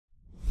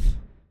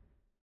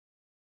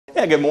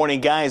Yeah, good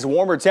morning, guys.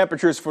 Warmer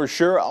temperatures for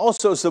sure.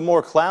 Also, some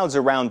more clouds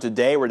around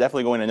today. We're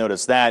definitely going to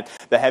notice that.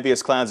 The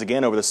heaviest clouds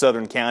again over the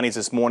southern counties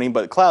this morning,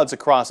 but clouds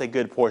across a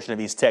good portion of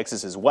East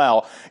Texas as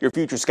well. Your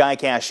future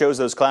skycast shows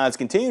those clouds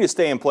continue to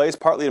stay in place,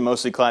 partly to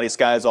mostly cloudy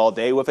skies all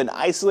day with an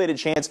isolated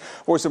chance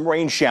for some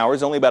rain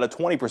showers, only about a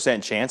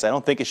 20% chance. I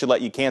don't think it should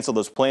let you cancel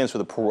those plans for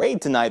the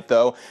parade tonight,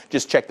 though.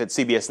 Just check that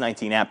CBS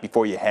 19 app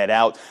before you head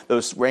out.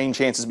 Those rain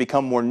chances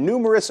become more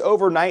numerous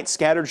overnight.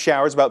 Scattered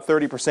showers, about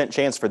 30%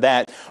 chance for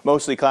that.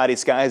 Mostly cloudy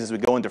skies as we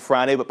go into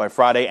Friday, but by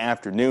Friday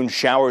afternoon,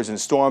 showers and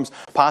storms,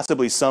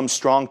 possibly some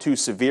strong to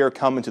severe,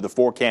 come into the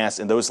forecast,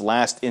 and those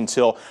last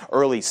until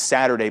early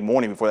Saturday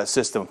morning before that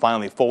system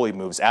finally fully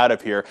moves out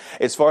of here.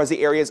 As far as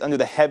the areas under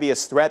the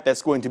heaviest threat,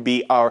 that's going to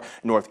be our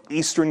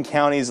northeastern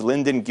counties,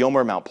 Linden,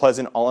 Gilmer, Mount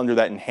Pleasant, all under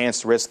that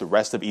enhanced risk. The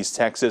rest of East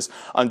Texas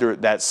under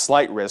that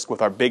slight risk,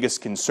 with our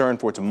biggest concern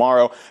for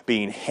tomorrow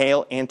being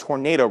hail and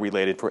tornado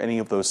related for any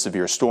of those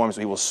severe storms.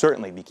 We will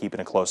certainly be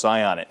keeping a close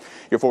eye on it.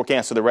 Your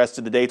forecast for the rest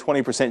of the day,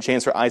 20%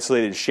 chance for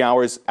isolated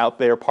showers out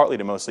there, partly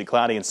to mostly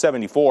cloudy, and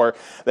 74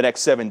 the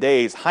next 7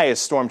 days.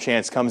 Highest storm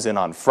chance comes in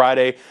on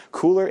Friday.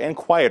 Cooler and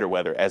quieter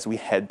weather as we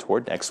head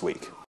toward next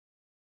week.